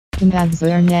The Mavs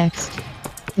are next.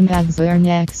 The Mavs are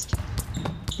next.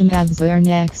 The Mavs are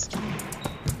next.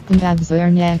 The Mavs are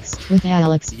next with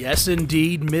Alex. Yes,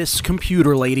 indeed, Miss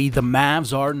Computer Lady. The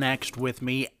Mavs are next with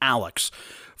me, Alex.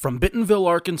 From Bentonville,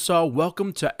 Arkansas,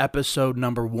 welcome to episode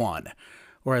number 1.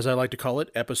 Or as I like to call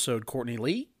it, episode Courtney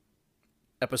Lee,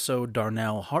 episode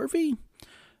Darnell Harvey,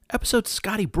 episode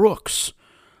Scotty Brooks.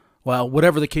 Well,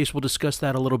 whatever the case, we'll discuss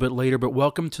that a little bit later, but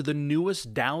welcome to the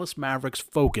newest Dallas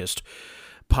Mavericks-focused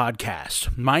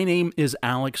podcast. My name is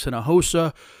Alex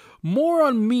Hinojosa. More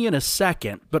on me in a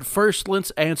second, but first,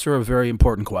 let's answer a very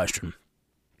important question.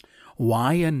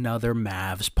 Why another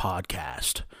Mavs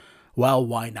podcast? Well,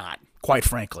 why not? Quite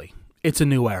frankly, it's a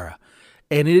new era,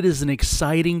 and it is an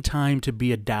exciting time to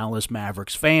be a Dallas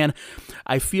Mavericks fan.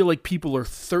 I feel like people are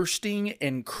thirsting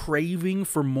and craving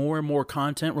for more and more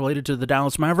content related to the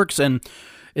Dallas Mavericks, and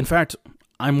in fact,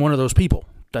 I'm one of those people.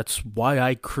 That's why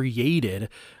I created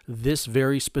this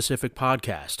very specific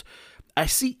podcast.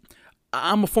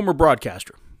 I'm a former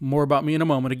broadcaster. More about me in a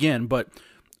moment again, but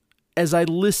as I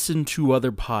listen to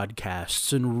other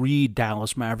podcasts and read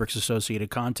Dallas Mavericks associated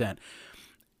content,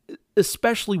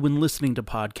 especially when listening to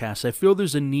podcasts, I feel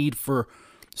there's a need for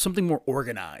something more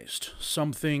organized,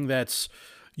 something that's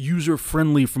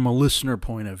user-friendly from a listener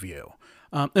point of view.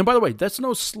 And by the way, that's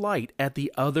no slight at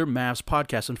the other Mavs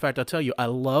podcasts. In fact, I'll tell you, I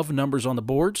love Numbers on the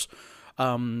Boards.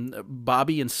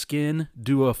 Bobby and Skin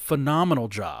do a phenomenal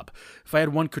job. If I had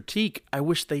one critique, I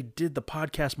wish they did the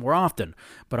podcast more often.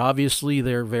 But obviously,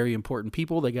 they're very important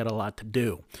people. They got a lot to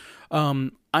do.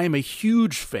 I am a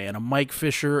huge fan of Mike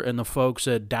Fisher and the folks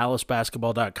at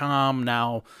DallasBasketball.com,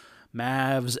 now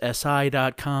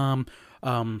MavsSI.com.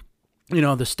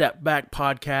 The Step Back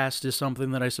podcast is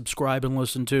something that I subscribe and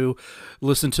listen to.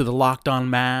 Listen to the Locked On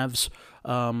Mavs.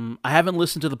 I haven't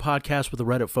listened to the podcast with the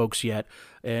Reddit folks yet,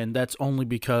 and that's only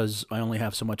because I only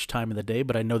have so much time in the day,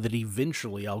 but I know that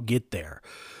eventually I'll get there.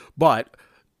 But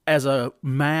as a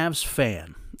Mavs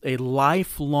fan, a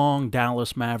lifelong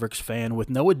Dallas Mavericks fan with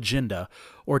no agenda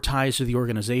or ties to the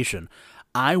organization,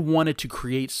 I wanted to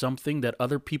create something that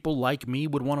other people like me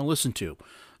would want to listen to.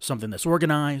 Something that's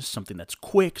organized, something that's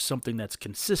quick, something that's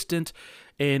consistent.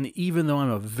 And even though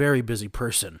I'm a very busy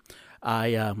person,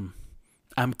 I'm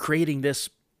creating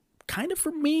this kind of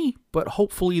for me, but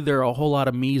hopefully there are a whole lot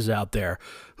of me's out there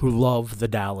who love the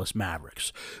Dallas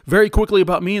Mavericks. Very quickly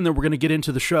about me, and then we're going to get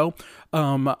into the show.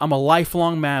 I'm a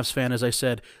lifelong Mavs fan, as I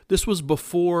said. This was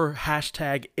before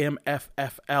hashtag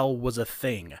MFFL was a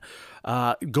thing.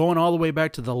 Going all the way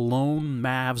back to the lone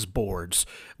Mavs boards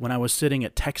when I was sitting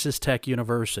at Texas Tech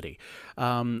University.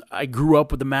 I grew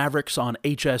up with the Mavericks on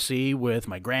HSE with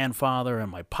my grandfather and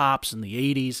my pops in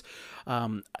the 80s.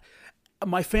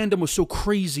 My fandom was so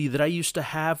crazy that I used to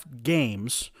have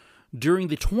games during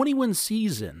the 20-win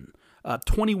seasons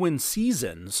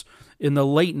in the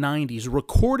late 90s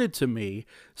recorded to me,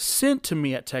 sent to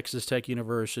me at Texas Tech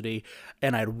University,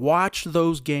 and I'd watch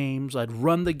those games. I'd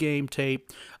run the game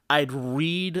tape. I'd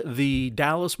read the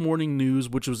Dallas Morning News,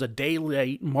 which was a day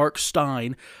late, Mark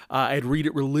Stein. I'd read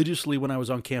it religiously when I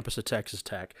was on campus at Texas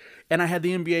Tech. And I had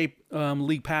the NBA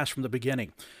League Pass from the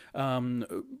beginning.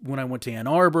 When I went to Ann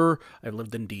Arbor, I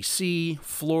lived in D.C.,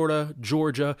 Florida,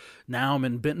 Georgia. Now I'm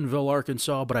in Bentonville,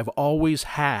 Arkansas, but I've always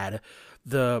had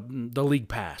the League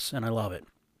Pass, and I love it.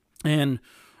 And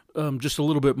just a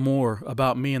little bit more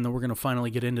about me, and then we're going to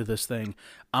finally get into this thing.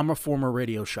 I'm a former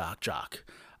radio shock jock.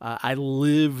 I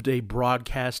lived a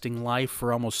broadcasting life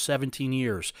for almost 17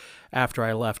 years after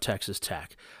I left Texas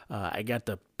Tech. I got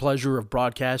the pleasure of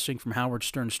broadcasting from Howard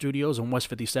Stern Studios on West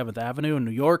 57th Avenue in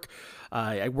New York.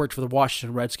 I worked for the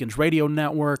Washington Redskins radio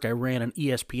network. I ran an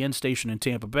ESPN station in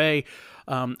Tampa Bay,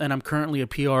 and I'm currently a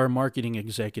PR and marketing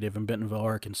executive in Bentonville,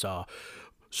 Arkansas.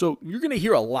 So you're going to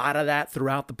hear a lot of that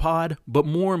throughout the pod, but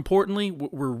more importantly,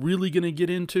 what we're really going to get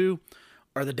into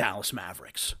are the Dallas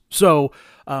Mavericks. So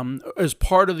as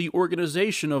part of the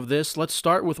organization of this, let's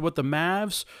start with what the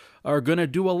Mavs are going to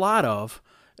do a lot of,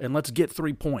 and let's get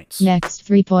 3 points. Next,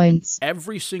 3 points.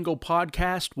 Every single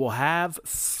podcast will have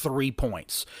 3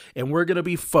 points, and we're going to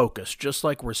be focused, just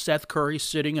like we're Seth Curry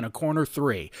sitting in a corner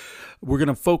 3. We're going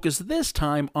to focus this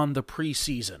time on the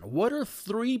preseason. What are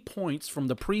 3 points from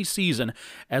the preseason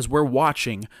as we're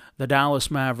watching the Dallas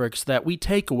Mavericks that we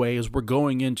take away as we're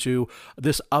going into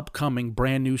this upcoming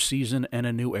brand new season and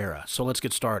a new era? So let's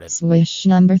get started. Swish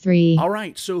number 3. All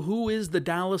right, so who is the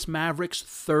Dallas Mavericks'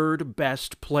 third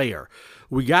best player?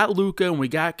 we got Luka and we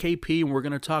got KP, and we're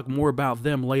going to talk more about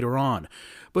them later on.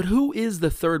 But who is the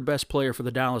third best player for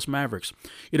the Dallas Mavericks?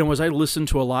 As I listen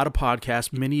to a lot of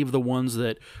podcasts, many of the ones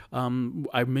that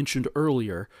I mentioned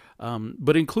earlier,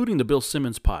 but including the Bill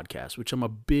Simmons podcast, which I'm a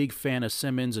big fan of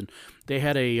Simmons, and they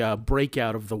had a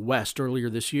breakout of the West earlier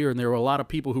this year, and there were a lot of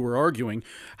people who were arguing,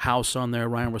 House on there,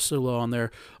 Ryan Russillo on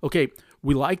there. Okay,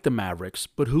 we like the Mavericks,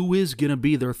 but who is going to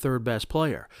be their third best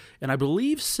player? And I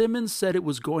believe Simmons said it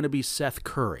was going to be Seth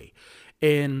Curry.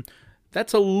 And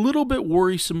that's a little bit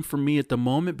worrisome for me at the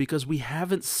moment because we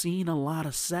haven't seen a lot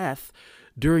of Seth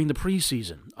during the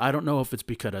preseason. I don't know if it's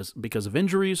because of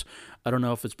injuries. I don't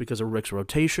know if it's because of Rick's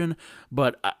rotation,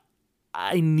 but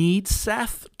I need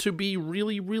Seth to be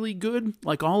really, really good,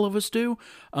 like all of us do.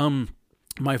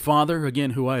 My father,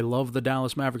 again, who I love the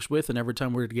Dallas Mavericks with, and every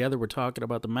time we're together, we're talking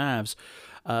about the Mavs,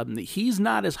 he's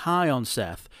not as high on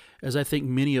Seth as I think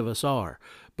many of us are.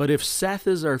 But if Seth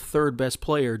is our third best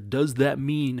player, does that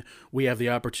mean we have the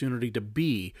opportunity to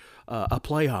be a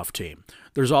playoff team?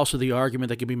 There's also the argument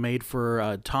that can be made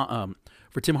for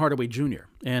Tim Hardaway Jr.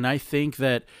 And I think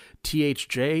that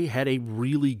THJ had a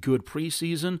really good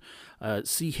preseason.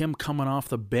 See him coming off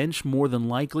the bench more than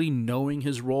likely, knowing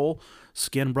his role.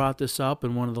 Skin brought this up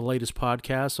in one of the latest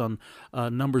podcasts on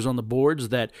Numbers on the Boards,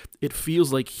 that it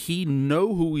feels like he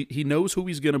knows who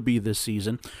he's going to be this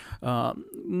season.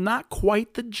 Not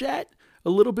quite the Jet. A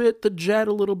little bit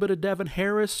of Devin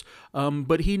Harris,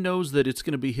 but he knows that it's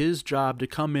going to be his job to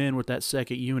come in with that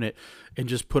second unit and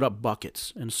just put up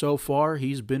buckets. And so far,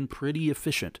 he's been pretty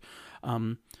efficient.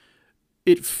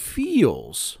 It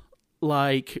feels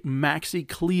like Maxi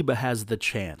Kleber has the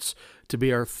chance to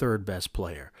be our third best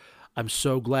player. I'm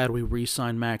so glad we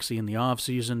re-signed Maxi in the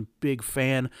offseason. Big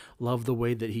fan. Love the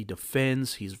way that he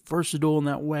defends. He's versatile in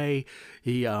that way.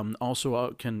 He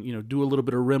also can do a little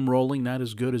bit of rim rolling, not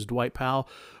as good as Dwight Powell,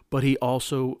 but he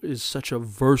also is such a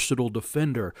versatile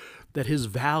defender that his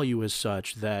value is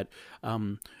such that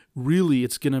really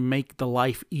it's going to make the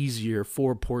life easier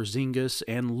for Porzingis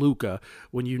and Luka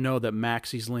when you know that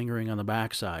Maxi's lingering on the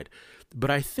backside. But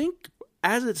I think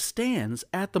as it stands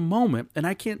at the moment, and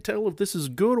I can't tell if this is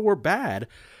good or bad,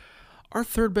 our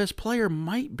third best player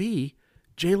might be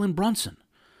Jalen Brunson.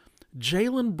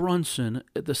 Jalen Brunson,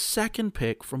 the second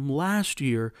pick from last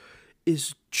year,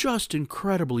 is just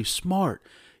incredibly smart.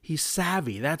 He's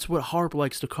savvy. That's what Harp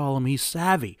likes to call him. He's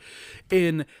savvy.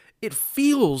 And it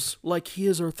feels like he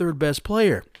is our third best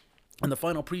player. In the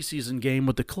final preseason game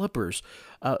with the Clippers,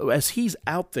 as he's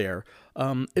out there,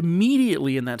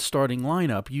 immediately in that starting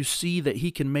lineup, you see that he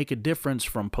can make a difference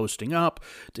from posting up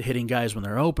to hitting guys when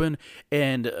they're open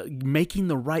and making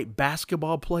the right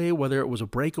basketball play, whether it was a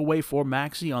breakaway for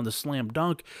Maxey on the slam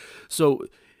dunk. So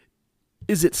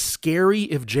is it scary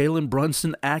if Jalen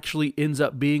Brunson actually ends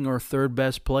up being our third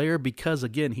best player? Because,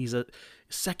 again, he's a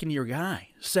second-year guy,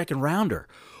 second rounder.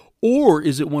 Or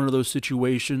is it one of those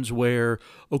situations where,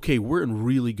 okay, we're in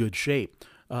really good shape?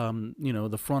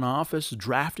 The front office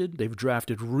they've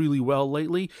drafted really well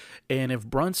lately. And if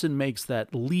Brunson makes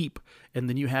that leap, and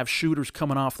then you have shooters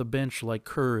coming off the bench like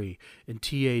Curry and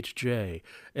THJ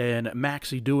and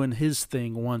Maxey doing his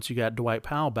thing once you got Dwight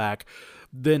Powell back,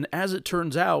 then as it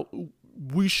turns out,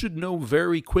 we should know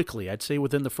very quickly, I'd say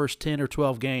within the first 10 or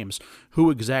 12 games,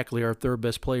 who exactly our third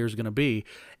best player is going to be.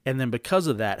 And then because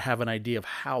of that, have an idea of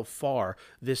how far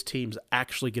this team's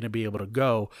actually going to be able to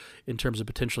go in terms of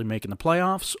potentially making the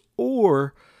playoffs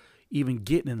or even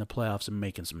getting in the playoffs and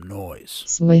making some noise.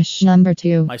 Swish number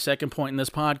 2. My second point in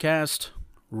this podcast,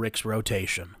 Rick's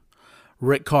rotation.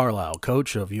 Rick Carlisle,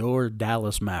 coach of your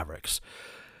Dallas Mavericks.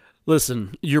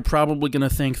 Listen, you're probably going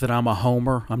to think that I'm a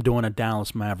homer. I'm doing a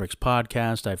Dallas Mavericks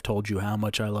podcast. I've told you how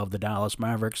much I love the Dallas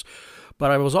Mavericks,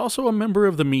 but I was also a member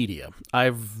of the media.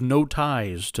 I've no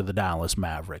ties to the Dallas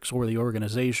Mavericks or the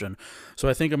organization, so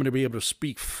I think I'm going to be able to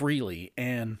speak freely,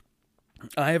 and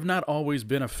I have not always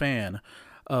been a fan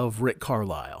of Rick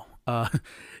Carlisle.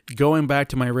 Going back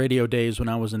to my radio days when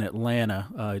I was in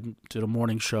Atlanta, did a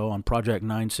morning show on Project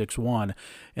 961,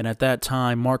 and at that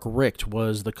time, Mark Richt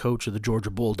was the coach of the Georgia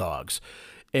Bulldogs,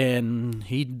 and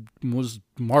he was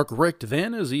Mark Richt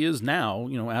then as he is now,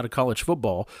 out of college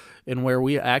football, and where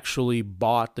we actually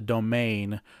bought the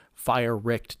domain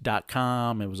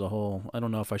firericht.com. It was a whole, I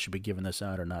don't know if I should be giving this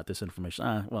out or not, this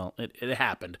information. It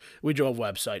happened. We drove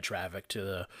website traffic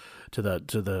to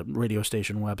the radio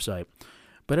station website.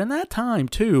 But in that time,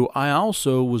 too, I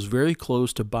also was very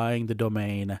close to buying the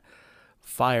domain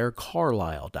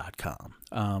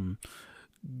firecarlisle.com.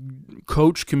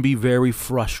 Coach can be very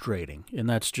frustrating, and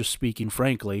that's just speaking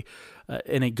frankly.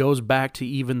 And it goes back to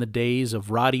even the days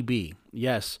of Roddy B.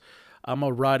 Yes, I'm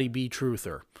a Roddy B.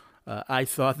 truther. I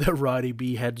thought that Roddy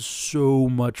B had so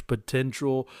much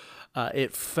potential.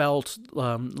 It felt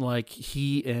like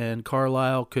he and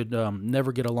Carlisle could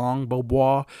never get along,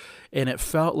 Beaubois, and it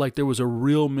felt like there was a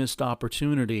real missed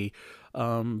opportunity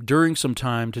during some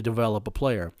time to develop a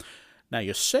player. Now,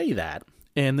 you say that,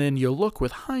 and then you look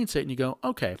with hindsight and you go,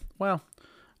 okay, well,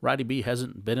 Roddy B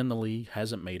hasn't been in the league,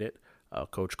 hasn't made it.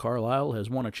 Coach Carlisle has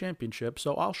won a championship,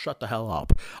 so I'll shut the hell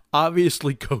up.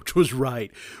 Obviously, Coach was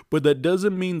right, but that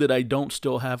doesn't mean that I don't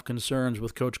still have concerns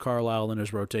with Coach Carlisle and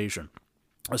his rotation,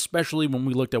 especially when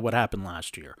we looked at what happened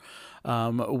last year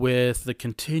with the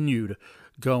continued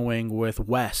going with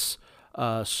Wes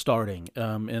starting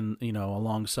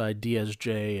alongside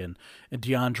DSJ and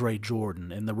DeAndre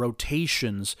Jordan, and the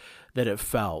rotations that it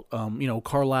felt.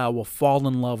 Carlisle will fall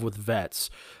in love with vets.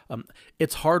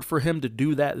 It's hard for him to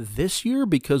do that this year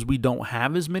because we don't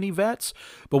have as many vets.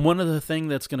 But one of the things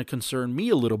that's going to concern me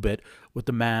a little bit with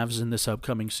the Mavs in this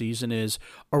upcoming season is,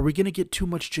 are we going to get too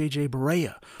much JJ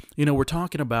Barea? We're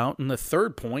talking about, and the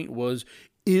third point was,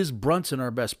 is Brunson our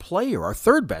best player, our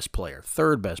third best player?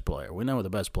 Third best player. We know who the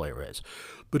best player is.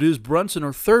 But is Brunson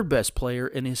our third best player,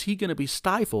 and is he going to be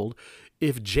stifled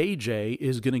if JJ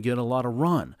is going to get a lot of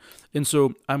run? And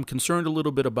so I'm concerned a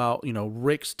little bit about,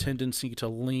 Rick's tendency to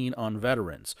lean on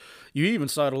veterans. You even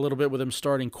saw it a little bit with him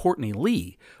starting Courtney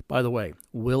Lee. By the way,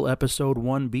 will episode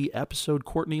 1 be episode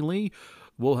Courtney Lee?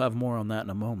 We'll have more on that in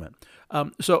a moment.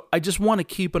 So I just want to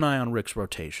keep an eye on Rick's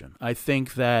rotation. I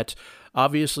think that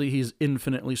obviously he's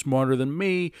infinitely smarter than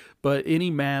me, but any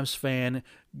Mavs fan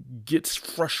gets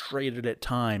frustrated at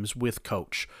times with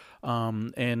Coach.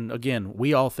 And again,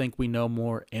 we all think we know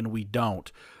more, and we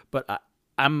don't. But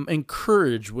I'm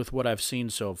encouraged with what I've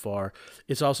seen so far.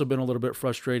 It's also been a little bit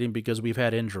frustrating because we've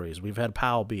had injuries. We've had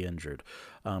Powell be injured.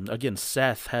 Again,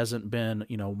 Seth hasn't been,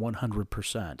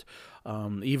 100%.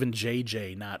 Even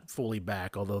JJ not fully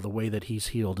back, although the way that he's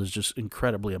healed is just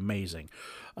incredibly amazing.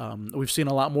 We've seen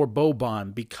a lot more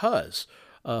Boban because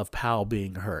of Powell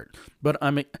being hurt. But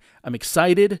I'm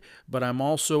excited, but I'm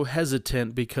also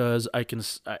hesitant because I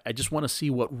just want to see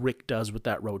what Rick does with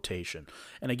that rotation.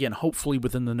 And again, hopefully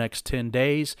within the next 10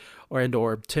 days or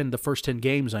the first 10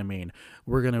 games,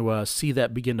 we're going to see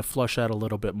that begin to flush out a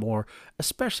little bit more,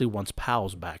 especially once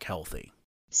Powell's back healthy.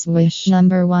 Swish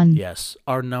number 1. Yes,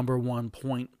 our number 1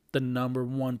 point, the number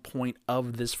 1 point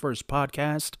of this first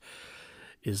podcast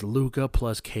is Luka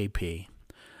plus KP.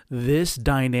 This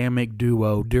dynamic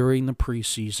duo during the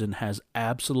preseason has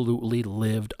absolutely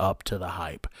lived up to the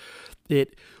hype.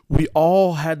 We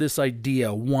all had this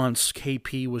idea once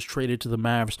KP was traded to the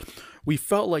Mavs. We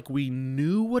felt like we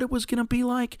knew what it was going to be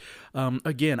like.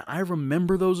 Again, I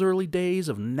remember those early days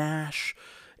of Nash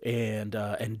and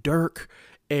Dirk.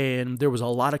 And there was a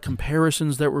lot of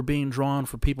comparisons that were being drawn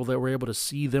for people that were able to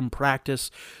see them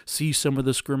practice, see some of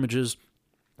the scrimmages.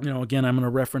 Again, I'm going to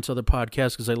reference other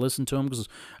podcasts because I listen to them, because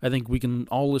I think we can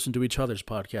all listen to each other's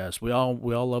podcasts. We all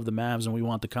love the Mavs and we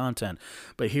want the content.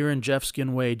 But hearing Jeff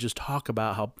Skinway just talk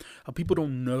about how people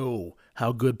don't know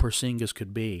how good Porzingis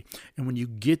could be. And when you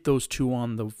get those two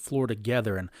on the floor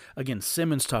together, and again,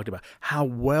 Simmons talked about how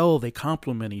well they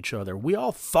complement each other. We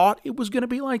all thought it was going to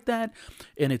be like that,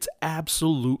 and it's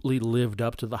absolutely lived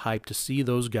up to the hype to see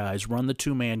those guys run the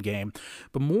two-man game,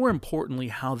 but more importantly,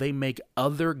 how they make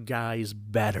other guys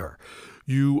better.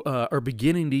 You are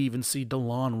beginning to even see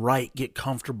DeLon Wright get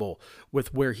comfortable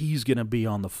with where he's going to be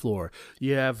on the floor.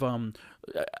 You have,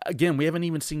 again, we haven't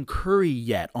even seen Curry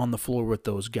yet on the floor with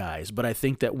those guys, but I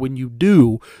think that when you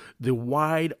do, the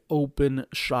wide open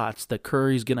shots that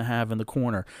Curry's going to have in the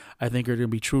corner, I think are going to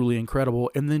be truly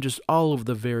incredible. And then just all of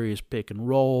the various pick and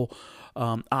roll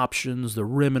options, the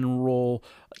rim and roll,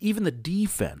 even the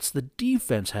defense. The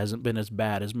defense hasn't been as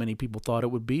bad as many people thought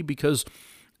it would be, because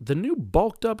the new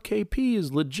bulked up KP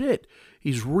is legit.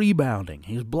 He's rebounding.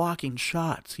 He's blocking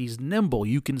shots. He's nimble.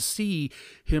 You can see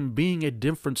him being a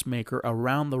difference maker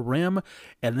around the rim.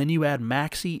 And then you add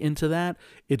Maxey into that.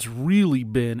 It's really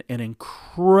been an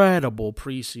incredible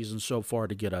preseason so far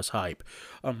to get us hype.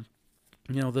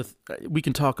 We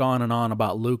can talk on and on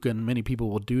about Luka, and many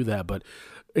people will do that, but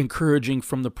encouraging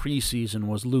from the preseason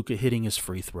was Luka hitting his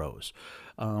free throws.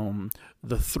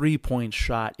 The three-point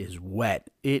shot is wet.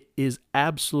 It is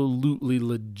absolutely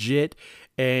legit,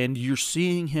 and you're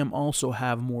seeing him also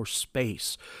have more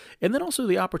space. And then also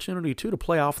the opportunity, too, to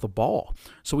play off the ball.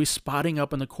 So he's spotting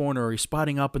up in the corner, or he's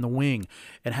spotting up in the wing,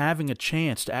 and having a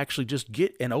chance to actually just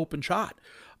get an open shot.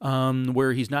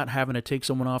 Where he's not having to take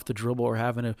someone off the dribble or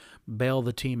having to bail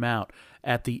the team out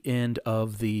at the end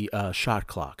of the shot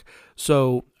clock.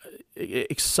 So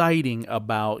exciting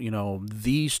about,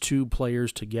 these two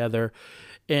players together.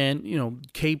 And,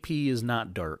 KP is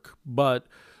not Dirk, but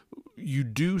you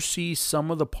do see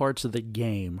some of the parts of the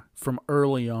game from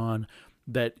early on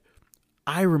that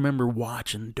I remember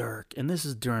watching Dirk, and this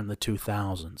is during the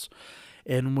 2000s.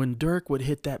 And when Dirk would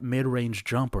hit that mid-range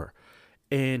jumper,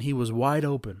 and he was wide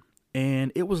open,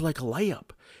 and it was like a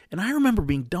layup. And I remember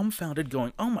being dumbfounded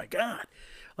going, oh my God,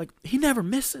 like he never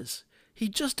misses. He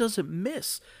just doesn't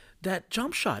miss that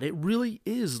jump shot. It really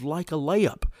is like a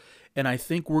layup. And I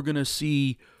think we're going to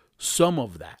see some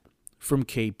of that from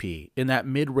KP in that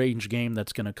mid-range game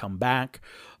that's going to come back.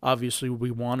 Obviously,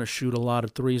 we want to shoot a lot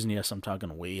of threes, and yes, I'm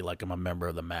talking we like I'm a member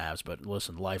of the Mavs, but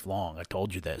listen, lifelong, I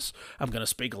told you this. I'm going to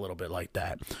speak a little bit like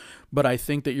that. But I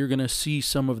think that you're going to see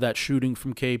some of that shooting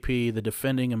from KP, the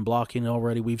defending and blocking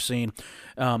already we've seen,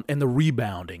 and the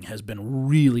rebounding has been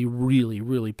really, really,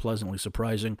 really pleasantly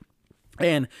surprising.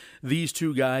 And these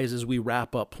two guys, as we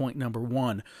wrap up point number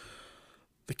one,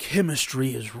 the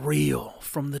chemistry is real.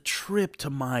 From the trip to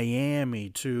Miami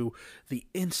to the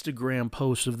Instagram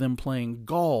posts of them playing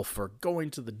golf or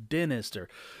going to the dentist or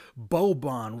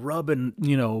Boban rubbing,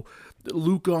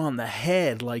 Luka on the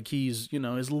head like he's,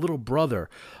 his little brother.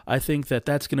 I think that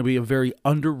that's going to be a very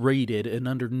underrated and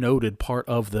undernoted part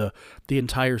of the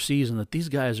entire season, that these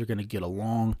guys are going to get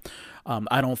along.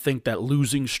 I don't think that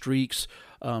losing streaks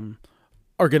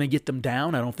are going to get them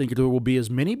down. I don't think there will be as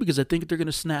many because I think they're going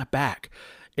to snap back.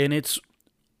 And it's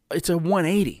a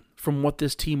 180 from what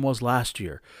this team was last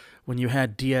year, when you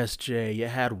had DSJ, you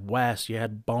had West, you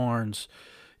had Barnes,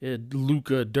 you had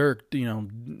Luka, Dirk,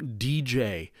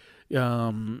 DJ,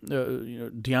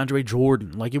 DeAndre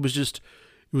Jordan. Like it was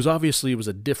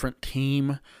a different team,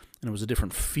 and it was a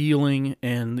different feeling.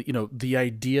 And the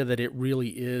idea that it really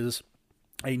is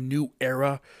a new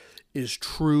era is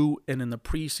true. And in the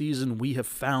preseason, we have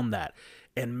found that.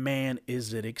 And man,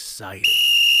 is it exciting.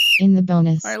 In the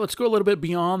bonus. All right, let's go a little bit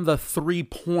beyond the 3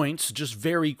 points just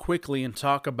very quickly and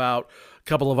talk about a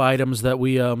couple of items that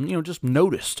we, just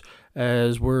noticed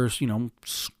as we're,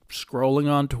 scrolling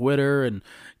on Twitter and,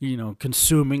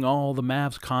 consuming all the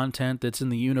Mavs content that's in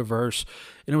the universe.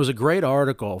 And it was a great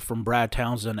article from Brad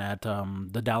Townsend at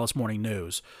the Dallas Morning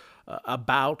News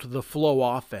about the flow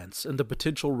offense and the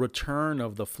potential return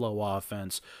of the flow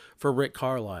offense for Rick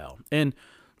Carlisle. And,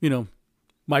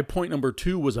 my point number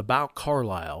 2 was about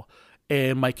Carlisle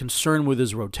and my concern with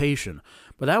his rotation.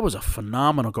 But that was a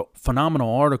phenomenal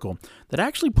article that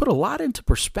actually put a lot into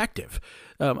perspective.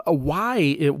 Why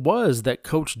it was that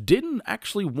Coach didn't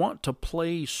actually want to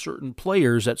play certain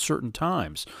players at certain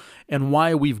times, and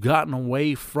why we've gotten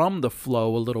away from the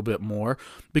flow a little bit more,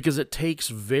 because it takes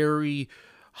very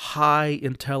high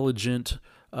intelligent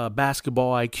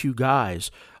basketball IQ guys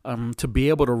to be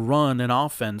able to run an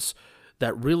offense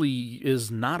that really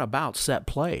is not about set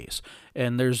plays.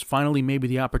 And there's finally maybe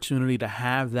the opportunity to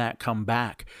have that come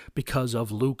back because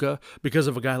of Luka, because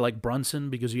of a guy like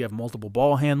Brunson, because you have multiple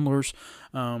ball handlers.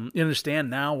 You understand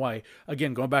now why,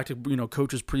 again, going back to,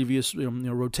 Coach's previous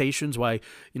rotations, why,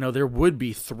 there would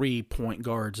be 3 point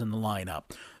guards in the lineup.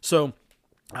 So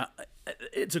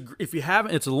it's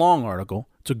a long article.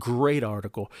 It's a great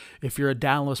article. If you're a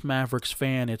Dallas Mavericks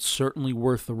fan, it's certainly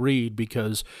worth the read,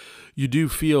 because you do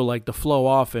feel like the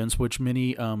flow offense, which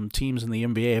many teams in the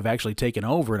NBA have actually taken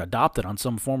over and adopted on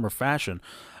some form or fashion.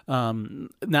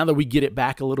 Now that we get it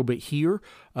back a little bit here,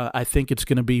 I think it's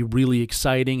going to be really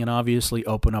exciting and obviously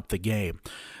open up the game.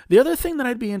 The other thing that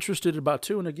I'd be interested about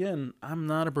too, and again, I'm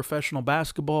not a professional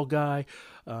basketball guy,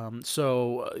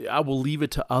 so I will leave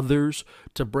it to others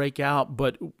to break out.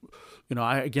 But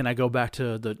I go back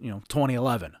to the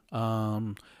 2011,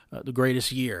 the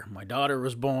greatest year. My daughter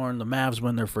was born. The Mavs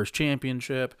win their first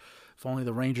championship. If only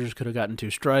the Rangers could have gotten 2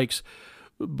 strikes.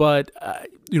 But,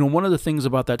 one of the things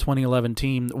about that 2011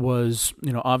 team was,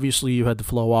 obviously you had the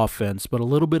flow offense, but a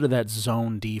little bit of that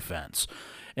zone defense.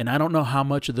 And I don't know how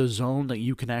much of the zone that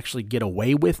you can actually get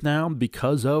away with now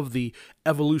because of the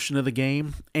evolution of the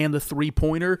game and the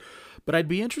three-pointer. But I'd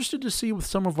be interested to see with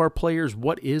some of our players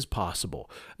what is possible,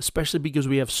 especially because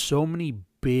we have so many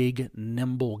big,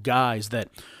 nimble guys that,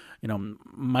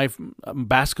 my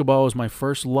basketball is my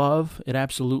first love. It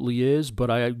absolutely is. But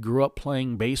I grew up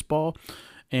playing baseball,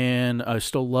 and I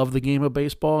still love the game of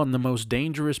baseball. And the most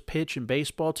dangerous pitch in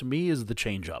baseball to me is the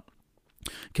changeup,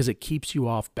 because it keeps you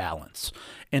off balance.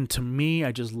 And to me,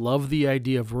 I just love the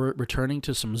idea of returning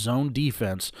to some zone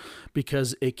defense,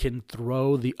 because it can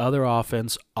throw the other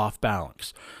offense off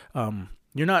balance.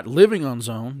 You're not living on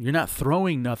zone. You're not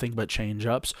throwing nothing but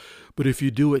change-ups. But if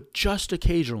you do it just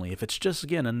occasionally, if it's just,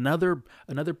 again, another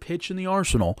pitch in the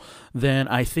arsenal, then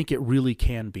I think it really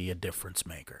can be a difference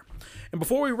maker. And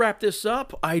before we wrap this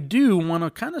up, I do want to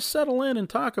kind of settle in and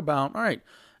talk about, all right,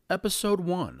 Episode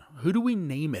 1, who do we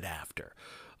name it after?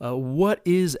 what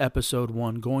is episode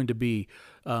 1 going to be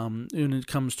when it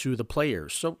comes to the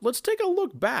players? So let's take a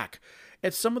look back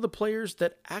at some of the players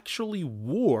that actually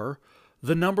wore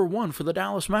the number 1 for the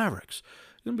Dallas Mavericks.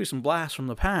 There's going to be some blasts from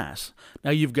the past.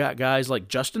 Now you've got guys like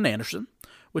Justin Anderson,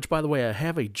 which, by the way, I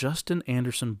have a Justin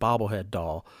Anderson bobblehead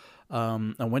doll.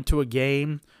 I went to a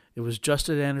game. It was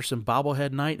Justin Anderson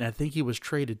bobblehead night, and I think he was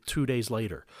traded 2 days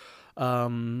later.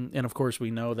 And, of course,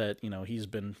 we know that, he's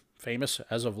been famous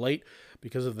as of late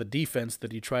because of the defense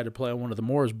that he tried to play on one of the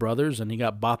Morris brothers, and he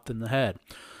got bopped in the head.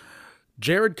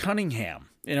 Jared Cunningham.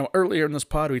 Earlier in this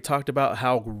pod, we talked about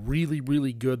how really,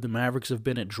 really good the Mavericks have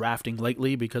been at drafting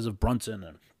lately because of Brunson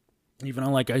and even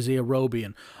unlike Isaiah Roby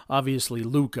and obviously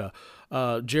Luka.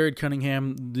 Jared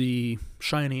Cunningham, the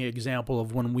shining example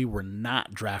of when we were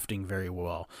not drafting very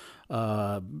well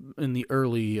in the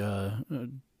early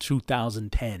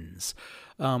 2010s.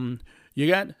 You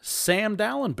got Sam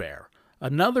Dallenberg,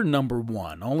 another number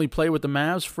 1. Only played with the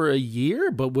Mavs for a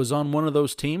year, but was on one of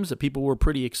those teams that people were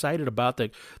pretty excited about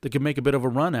that could make a bit of a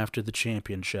run after the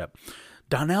championship.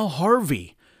 Donnell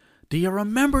Harvey. Do you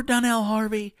remember Donnell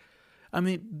Harvey? I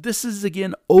mean, this is,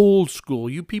 again, old school.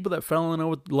 You people that fell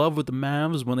in love with the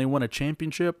Mavs when they won a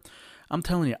championship, I'm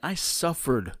telling you, I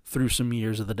suffered through some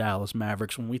years of the Dallas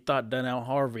Mavericks when we thought Donnell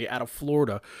Harvey out of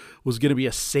Florida was going to be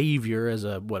a savior as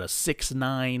a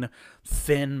 6'9",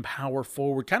 thin power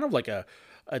forward, kind of like a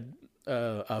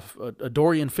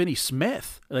Dorian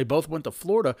Finney-Smith. They both went to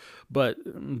Florida,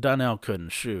 but Donnell couldn't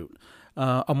shoot.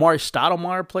 Amari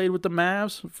Stoudemire played with the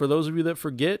Mavs. For those of you that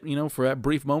forget, for that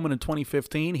brief moment in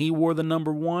 2015, he wore the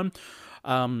number 1.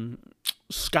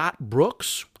 Scott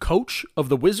Brooks, coach of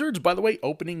the Wizards, by the way,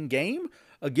 opening game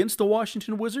against the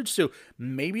Washington Wizards. So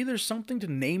maybe there's something to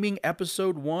naming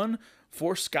episode 1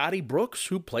 for Scotty Brooks,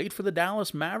 who played for the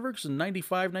Dallas Mavericks in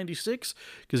 95-96,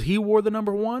 because he wore the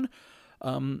number 1.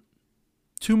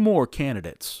 2 more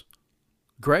candidates.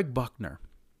 Greg Buckner.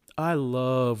 I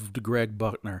loved Greg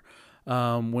Buckner.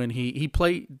 When he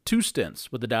played 2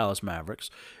 stints with the Dallas Mavericks.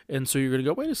 And so you're going to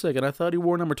go, wait a second, I thought he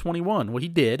wore number 21. Well, he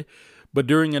did. But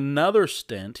during another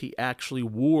stint, he actually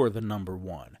wore the number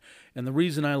 1. And the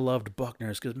reason I loved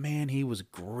Buckner is because, man, he was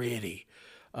gritty.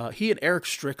 He and Eric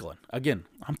Strickland. Again,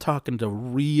 I'm talking to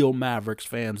real Mavericks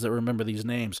fans that remember these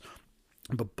names.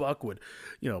 But Buck would,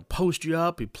 post you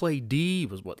up. He played D. He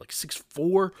was, like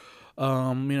 6'4".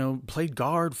 Played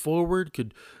guard, forward,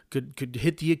 could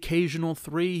hit the occasional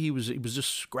 3. He was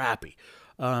just scrappy.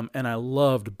 And I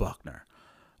loved Buckner.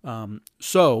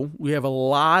 So we have a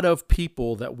lot of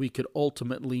people that we could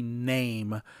ultimately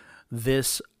name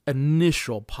this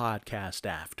initial podcast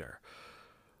after.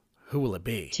 Who will it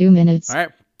be? 2 minutes. All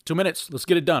right, 2 minutes. Let's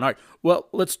get it done. All right. Well,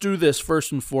 let's do this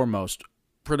first and foremost.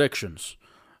 Predictions.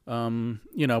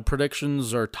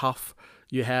 Predictions are tough.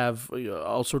 You have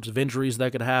all sorts of injuries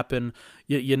that could happen.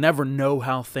 You never know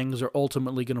how things are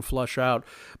ultimately going to flush out.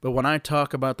 But when I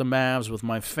talk about the Mavs with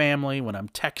my family, when I'm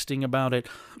texting about it,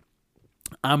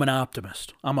 I'm an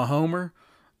optimist. I'm a homer.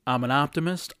 I'm an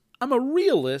optimist. I'm a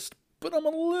realist, but I'm a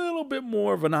little bit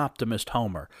more of an optimist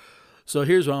homer. So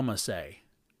here's what I'm going to say.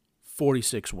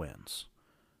 46 wins.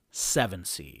 7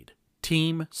 seed.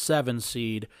 Team 7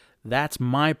 seed. That's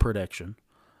my prediction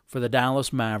for the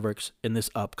Dallas Mavericks in this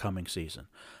upcoming season.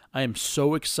 I am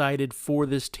so excited for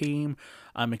this team.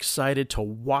 I'm excited to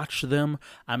watch them.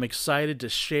 I'm excited to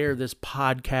share this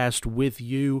podcast with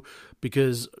you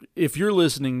because if you're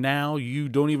listening now, you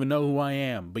don't even know who I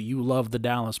am, but you love the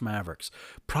Dallas Mavericks,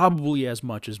 probably as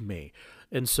much as me.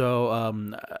 And so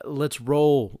let's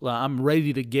roll. I'm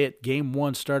ready to get game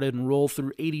 1 started and roll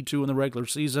through 82 in the regular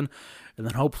season, and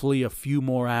then hopefully a few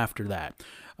more after that.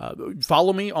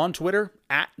 Follow me on Twitter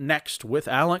at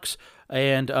NextWithAlex,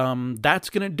 and that's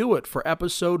going to do it for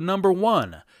episode number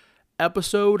 1.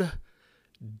 Episode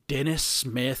Dennis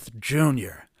Smith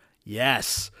Jr.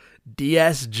 Yes,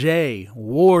 DSJ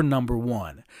wore number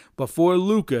 1. Before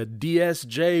Luka,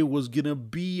 DSJ was going to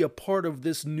be a part of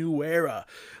this new era.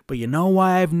 But you know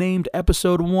why I've named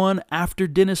episode 1 after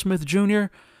Dennis Smith Jr.?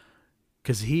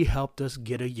 Because he helped us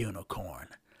get a unicorn.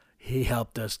 He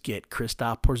helped us get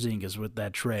Kristaps Porzingis with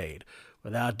that trade.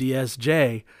 Without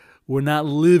DSJ, we're not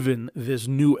living this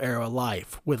new era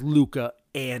life with Luka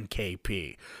and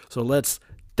KP. So let's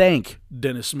thank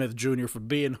Dennis Smith Jr. for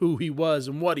being who he was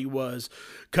and what he was,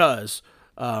 because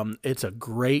it's a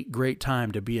great, great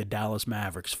time to be a Dallas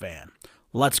Mavericks fan.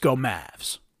 Let's go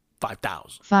Mavs.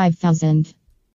 5,000. 5,000.